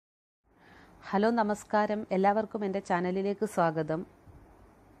Hello നമസ്കാരം, എല്ലാവർക്കും എൻ്റെ ചാനലിലേക്ക് സ്വാഗതം.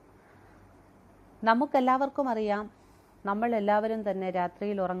 നമുക്കെല്ലാവർക്കും അറിയാം, നമ്മളെല്ലാവരും തന്നെ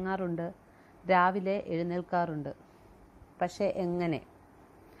രാത്രിയിൽ ഉറങ്ങാറുണ്ട്, രാവിലെ എഴുന്നേൽക്കാറുണ്ട്. പക്ഷേ എങ്ങനെ?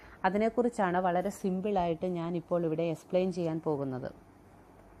 അതിനെക്കുറിച്ചാണ് വളരെ സിമ്പിളായിട്ട് ഞാനിപ്പോൾ ഇവിടെ എക്സ്പ്ലെയിൻ ചെയ്യാൻ പോകുന്നത്.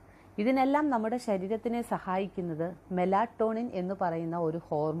 ഇതിനെല്ലാം നമ്മുടെ ശരീരത്തിനെ സഹായിക്കുന്നത് മെലാറ്റോണിൻ എന്ന് പറയുന്ന ഒരു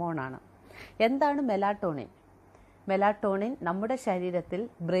ഹോർമോണാണ്. എന്താണ് മെലാറ്റോണിൻ? മെലാറ്റോണിൻ നമ്മുടെ ശരീരത്തിൽ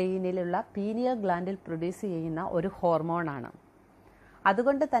ബ്രെയിനിലുള്ള പീനിയൽ ഗ്ലാൻഡിൽ പ്രൊഡ്യൂസ് ചെയ്യുന്ന ഒരു ഹോർമോണാണ്.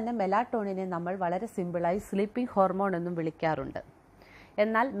 അതുകൊണ്ട് തന്നെ മെലാറ്റോണിനെ നമ്മൾ വളരെ സിമ്പിളായി സ്ലീപ്പിംഗ് ഹോർമോൺ എന്നും വിളിക്കാറുണ്ട്.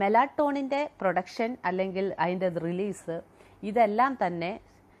 എന്നാൽ മെലാറ്റോണിൻ്റെ പ്രൊഡക്ഷൻ അല്ലെങ്കിൽ അതിൻ്റെ റിലീസ് ഇതെല്ലാം തന്നെ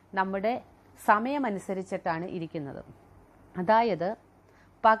നമ്മുടെ സമയമനുസരിച്ചിട്ടാണ് ഇരിക്കുന്നത്. അതായത്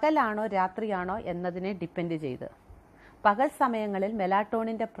പകലാണോ രാത്രിയാണോ എന്നതിനെ ഡിപ്പെൻഡ് ചെയ്ത്. പകൽ സമയങ്ങളിൽ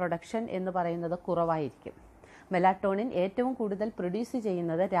മെലാറ്റോണിൻ്റെ പ്രൊഡക്ഷൻ എന്ന് പറയുന്നത് കുറവായിരിക്കും. മെലാറ്റോണിൻ ഏറ്റവും കൂടുതൽ പ്രൊഡ്യൂസ്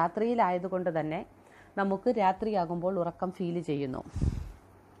ചെയ്യുന്നത് രാത്രിയിലായതുകൊണ്ട് തന്നെ നമുക്ക് രാത്രിയാകുമ്പോൾ ഉറക്കം ഫീൽ ചെയ്യുന്നു.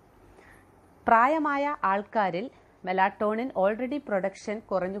 പ്രായമായ ആൾക്കാരിൽ മെലാറ്റോണിൻ ഓൾറെഡി പ്രൊഡക്ഷൻ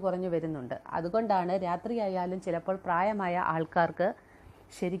കുറഞ്ഞു വരുന്നുണ്ട്. അതുകൊണ്ടാണ് രാത്രിയായാലും ചിലപ്പോൾ പ്രായമായ ആൾക്കാർക്ക്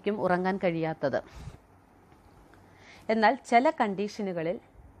ശരിക്കും ഉറങ്ങാൻ കഴിയാത്തത്. എന്നാൽ ചില കണ്ടീഷനുകളിൽ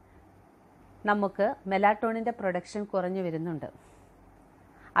നമുക്ക് മെലാറ്റോണിൻ്റെ പ്രൊഡക്ഷൻ കുറഞ്ഞു വരുന്നുണ്ട്.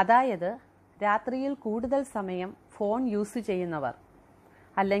 അതായത് രാത്രിയിൽ കൂടുതൽ സമയം ഫോൺ യൂസ് ചെയ്യുന്നവർ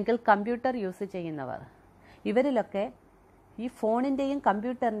അല്ലെങ്കിൽ കമ്പ്യൂട്ടർ യൂസ് ചെയ്യുന്നവർ, ഇവരിലൊക്കെ ഈ ഫോണിൻ്റെയും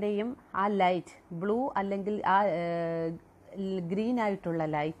കമ്പ്യൂട്ടറിൻ്റെയും ആ ലൈറ്റ്, ബ്ലൂ അല്ലെങ്കിൽ ആ ഗ്രീൻ ആയിട്ടുള്ള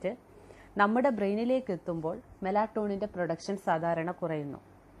ലൈറ്റ് നമ്മുടെ ബ്രെയിനിലേക്ക് എത്തുമ്പോൾ മെലാറ്റോണിൻ്റെ പ്രൊഡക്ഷൻ സാധാരണ കുറയുന്നു.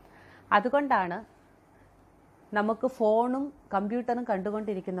 അതുകൊണ്ടാണ് നമുക്ക് ഫോണും കമ്പ്യൂട്ടറും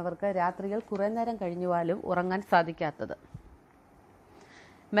കണ്ടുകൊണ്ടിരിക്കുന്നവർക്ക് രാത്രിയിൽ കുറേ നേരം കഴിഞ്ഞാലും ഉറങ്ങാൻ സാധിക്കാത്തത്.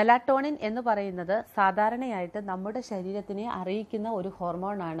 മെലാറ്റോണിൻ എന്ന് പറയുന്നത് സാധാരണയായിട്ട് നമ്മുടെ ശരീരത്തിനെ അറിയിക്കുന്ന ഒരു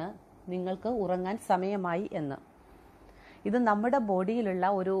ഹോർമോണാണ്, നിങ്ങൾക്ക് ഉറങ്ങാൻ സമയമായി എന്ന്. ഇത് നമ്മുടെ ബോഡിയിലുള്ള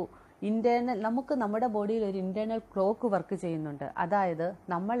ഒരു നമ്മുടെ ബോഡിയിൽ ഒരു ഇൻറ്റേർണൽ ക്ലോക്ക് വർക്ക് ചെയ്യുന്നുണ്ട്. അതായത്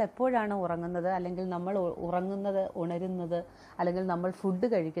നമ്മൾ എപ്പോഴാണ് ഉറങ്ങുന്നത്, അല്ലെങ്കിൽ നമ്മൾ ഉണരുന്നത്, അല്ലെങ്കിൽ നമ്മൾ ഫുഡ്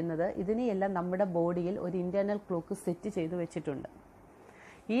കഴിക്കുന്നത്, ഇതിനെയെല്ലാം നമ്മുടെ ബോഡിയിൽ ഒരു ഇൻറ്റേർണൽ ക്ലോക്ക് സെറ്റ് ചെയ്ത് വെച്ചിട്ടുണ്ട്.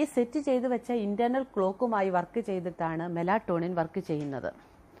 ഈ സെറ്റ് ചെയ്ത് വെച്ച ഇൻറ്റേർണൽ ക്ലോക്കുമായി വർക്ക് ചെയ്തിട്ടാണ് മെലാറ്റോണിൻ വർക്ക് ചെയ്യുന്നത്.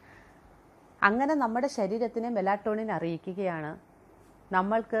 അങ്ങനെ നമ്മുടെ ശരീരത്തിനെ മെലാറ്റോണിൻ അറിയിക്കുകയാണ്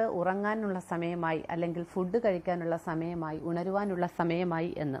നമ്മൾക്ക് ഉറങ്ങാനുള്ള സമയമായി, അല്ലെങ്കിൽ ഫുഡ് കഴിക്കാനുള്ള സമയമായി, ഉണരുവാനുള്ള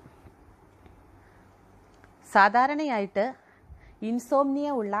സമയമായി എന്ന്. സാധാരണയായിട്ട് ഇൻസോംനിയ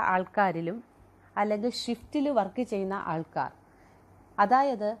ഉള്ള ആൾക്കാരിലും അല്ലെങ്കിൽ ഷിഫ്റ്റിൽ വർക്ക് ചെയ്യുന്ന ആൾക്കാർ,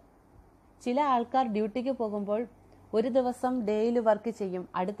 അതായത് ചില ആൾക്കാർ ഡ്യൂട്ടിക്ക് പോകുമ്പോൾ ഒരു ദിവസം ഡേയിൽ വർക്ക് ചെയ്യും,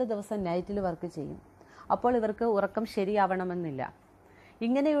 അടുത്ത ദിവസം നൈറ്റിൽ വർക്ക് ചെയ്യും. അപ്പോൾ ഇവർക്ക് ഉറക്കം ശരിയാവണമെന്നില്ല.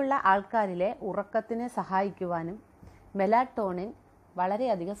 ഇങ്ങനെയുള്ള ആൾക്കാരിലെ ഉറക്കത്തിനെ സഹായിക്കുവാനും മെലാറ്റോണിൻ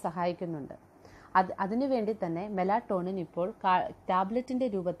വളരെയധികം സഹായിക്കുന്നുണ്ട്. അതിനുവേണ്ടി തന്നെ മെലാറ്റോണിൻ ഇപ്പോൾ ടാബ്ലറ്റിൻ്റെ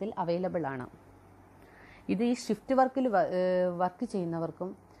രൂപത്തിൽ അവൈലബിൾ ആണ്. ഇത് ഈ ഷിഫ്റ്റ് വർക്കിൽ വർക്ക്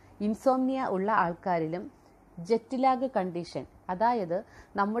ചെയ്യുന്നവർക്കും ഇൻസോംനിയ ഉള്ള ആൾക്കാരിലും ജെറ്റ് ലാഗ് കണ്ടീഷൻ, അതായത്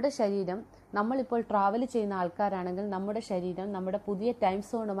നമ്മുടെ ശരീരം, നമ്മളിപ്പോൾ ട്രാവൽ ചെയ്യുന്ന ആൾക്കാരാണെങ്കിൽ നമ്മുടെ ശരീരം നമ്മുടെ പുതിയ ടൈം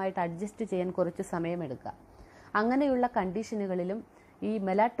സോണുമായിട്ട് അഡ്ജസ്റ്റ് ചെയ്യാൻ കുറച്ച് സമയമെടുക്കുക. അങ്ങനെയുള്ള കണ്ടീഷനുകളിലും ഈ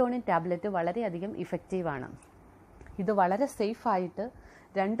മെലാറ്റോണിൻ ടാബ്ലറ്റ് വളരെയധികം ഇഫക്റ്റീവാണ്. ഇത് വളരെ സേഫായിട്ട്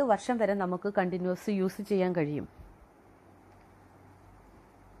 2 വർഷം വരെ നമുക്ക് കണ്ടിന്യൂസ് യൂസ് ചെയ്യാൻ കഴിയും.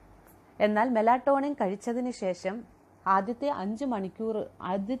 എന്നാൽ മെലാറ്റോണിൻ കഴിച്ചതിന് ശേഷം ആദ്യത്തെ 5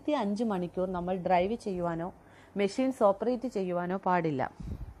 മണിക്കൂർ നമ്മൾ ഡ്രൈവ് ചെയ്യുവാനോ മെഷീൻസ് ഓപ്പറേറ്റ് ചെയ്യുവാനോ പാടില്ല.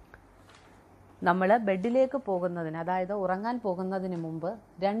 നമ്മൾ ബെഡിലേക്ക് പോകുന്നതിന്, അതായത് ഉറങ്ങാൻ പോകുന്നതിന് മുമ്പ്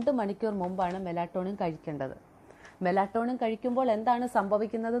 2 മണിക്കൂർ മുമ്പാണ് മെലാറ്റോണിൻ കഴിക്കേണ്ടത്. മെലാറ്റോണിൻ കഴിക്കുമ്പോൾ എന്താണ്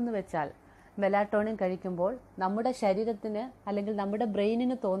സംഭവിക്കുന്നതെന്ന് വെച്ചാൽ, മെലാറ്റോണിൻ കഴിക്കുമ്പോൾ നമ്മുടെ ശരീരത്തിന് അല്ലെങ്കിൽ നമ്മുടെ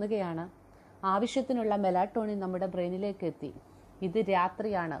ബ്രെയിനിന് തോന്നുകയാണ് ആവശ്യത്തിനുള്ള മെലാറ്റോണിൻ നമ്മുടെ ബ്രെയിനിലേക്ക് എത്തി, ഇത്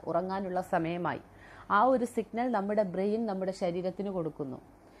രാത്രിയാണ്, ഉറങ്ങാനുള്ള സമയമായി. ആ ഒരു സിഗ്നൽ നമ്മുടെ ബ്രെയിൻ നമ്മുടെ ശരീരത്തിന് കൊടുക്കുന്നു.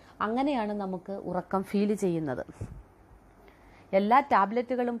 അങ്ങനെയാണ് നമുക്ക് ഉറക്കം ഫീൽ ചെയ്യുന്നത്. എല്ലാ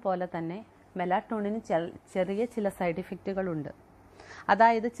ടാബ്ലറ്റുകളും പോലെ തന്നെ മെലാറ്റോണിന് ചെറിയ ചില സൈഡ് ഇഫക്റ്റുകളുണ്ട്.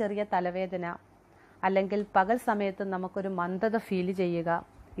 അതായത് ചെറിയ തലവേദന, അല്ലെങ്കിൽ പകൽ സമയത്ത് നമുക്കൊരു മന്ദത ഫീൽ ചെയ്യുക,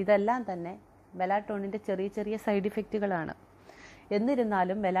 ഇതെല്ലാം തന്നെ മെലാറ്റോണിൻ്റെ ചെറിയ സൈഡ് ഇഫക്റ്റുകളാണ്.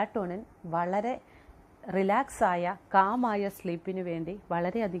 എന്നിരുന്നാലും മെലാറ്റോണിൻ വളരെ റിലാക്സായ കാമായ സ്ലീപ്പിന് വേണ്ടി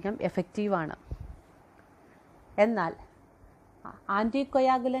വളരെയധികം എഫക്റ്റീവാണ്. എന്നാൽ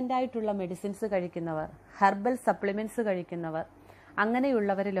ആൻറ്റികൊയാഗുലൻ്റ് ആയിട്ടുള്ള മെഡിസിൻസ് കഴിക്കുന്നവർ, ഹെർബൽ സപ്ലിമെൻറ്റ്സ് കഴിക്കുന്നവർ,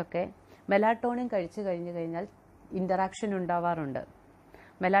 അങ്ങനെയുള്ളവരിലൊക്കെ മെലാറ്റോണിൻ കഴിച്ചു കഴിഞ്ഞാൽ ഇൻ്ററാക്ഷൻ ഉണ്ടാവാറുണ്ട്.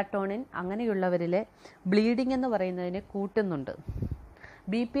 മെലാറ്റോണിൻ അങ്ങനെയുള്ളവരിലെ ബ്ലീഡിംഗ് എന്ന് പറയുന്നതിനെ കൂട്ടുന്നുണ്ട്.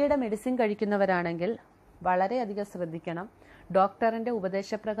 ബി പിയുടെ മെഡിസിൻ കഴിക്കുന്നവരാണെങ്കിൽ വളരെയധികം ശ്രദ്ധിക്കണം. ഡോക്ടറിൻ്റെ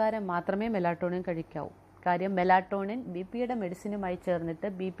ഉപദേശപ്രകാരം മാത്രമേ മെലാറ്റോണിൻ കഴിക്കാവൂ. കാര്യം മെലാറ്റോണിൻ BP-യുടെ മെഡിസിനുമായി ചേർന്നിട്ട്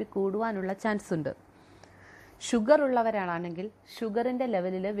BP കൂടുവാനുള്ള ചാൻസ് ഉണ്ട്. ഷുഗർ ഉള്ളവരാണെങ്കിൽ ഷുഗറിൻ്റെ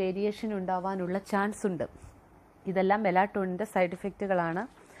ലെവലിൽ വേരിയേഷൻ ഉണ്ടാവാനുള്ള ചാൻസ് ഉണ്ട്. ഇതെല്ലാം മെലാറ്റോണിൻ്റെ സൈഡ് ഇഫക്റ്റുകളാണ്.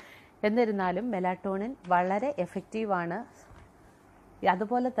 എന്നിരുന്നാലും മെലാറ്റോണിൻ വളരെ എഫക്റ്റീവാണ്.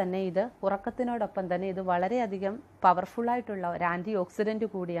 അതുപോലെ തന്നെ ഇത് ഉറക്കത്തിനോടൊപ്പം തന്നെ ഇത് വളരെയധികം പവർഫുള്ളായിട്ടുള്ള ഒരു ആൻറ്റി ഓക്സിഡൻറ്റ്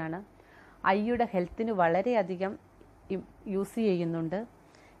കൂടിയാണ്. ഐയുടെ ഹെൽത്തിന് വളരെയധികം യൂസ് ചെയ്യുന്നുണ്ട്.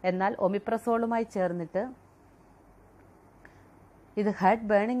 എന്നാൽ ഒമിപ്രസോളുമായി ചേർന്നിട്ട് ഇത് ഹാർട്ട്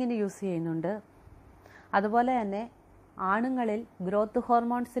ബേണിങ്ങിന് യൂസ് ചെയ്യുന്നുണ്ട്. അതുപോലെ തന്നെ ആണുങ്ങളിൽ ഗ്രോത്ത്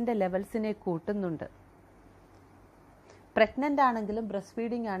ഹോർമോൺസിൻ്റെ ലെവൽസിനെ കൂട്ടുന്നുണ്ട്. പ്രഗ്നൻ്റ് ആണെങ്കിലും ബ്രസ്റ്റ്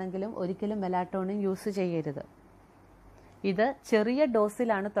ഫീഡിംഗ് ആണെങ്കിലും ഒരിക്കലും മെലാറ്റോണിൻ യൂസ് ചെയ്യരുത്. ഇത് ചെറിയ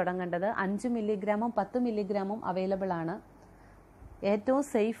ഡോസിലാണ് തുടങ്ങേണ്ടത്. 5 മില്ലിഗ്രാമും 10 മില്ലിഗ്രാമും അവൈലബിൾ ആണ്. ഏറ്റവും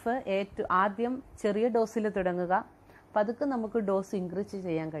സേഫ് ആദ്യം ചെറിയ ഡോസിൽ തുടങ്ങുക. പതുക്കെ നമുക്ക് ഡോസ് ഇൻക്രീസ്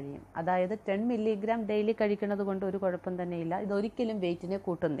ചെയ്യാൻ കഴിയും. അതായത് 10 മില്ലിഗ്രാം ഡെയിലി കഴിക്കുന്നത് കൊണ്ട് ഒരു കുഴപ്പം തന്നെയില്ല. ഇതൊരിക്കലും വെയിറ്റിനെ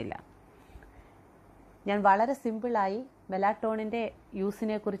കൂട്ടുന്നില്ല. ഞാൻ വളരെ സിമ്പിളായി മെലാറ്റോണിൻ്റെ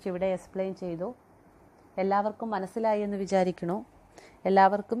യൂസിനെ കുറിച്ച് ഇവിടെ എക്സ്പ്ലെയിൻ ചെയ്തു. എല്ലാവർക്കും മനസ്സിലായി എന്ന് വിചാരിക്കുന്നു.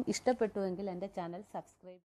 എല്ലാവർക്കും ഇഷ്ടപ്പെട്ടുവെങ്കിൽ എൻ്റെ ചാനൽ സബ്സ്ക്രൈബ്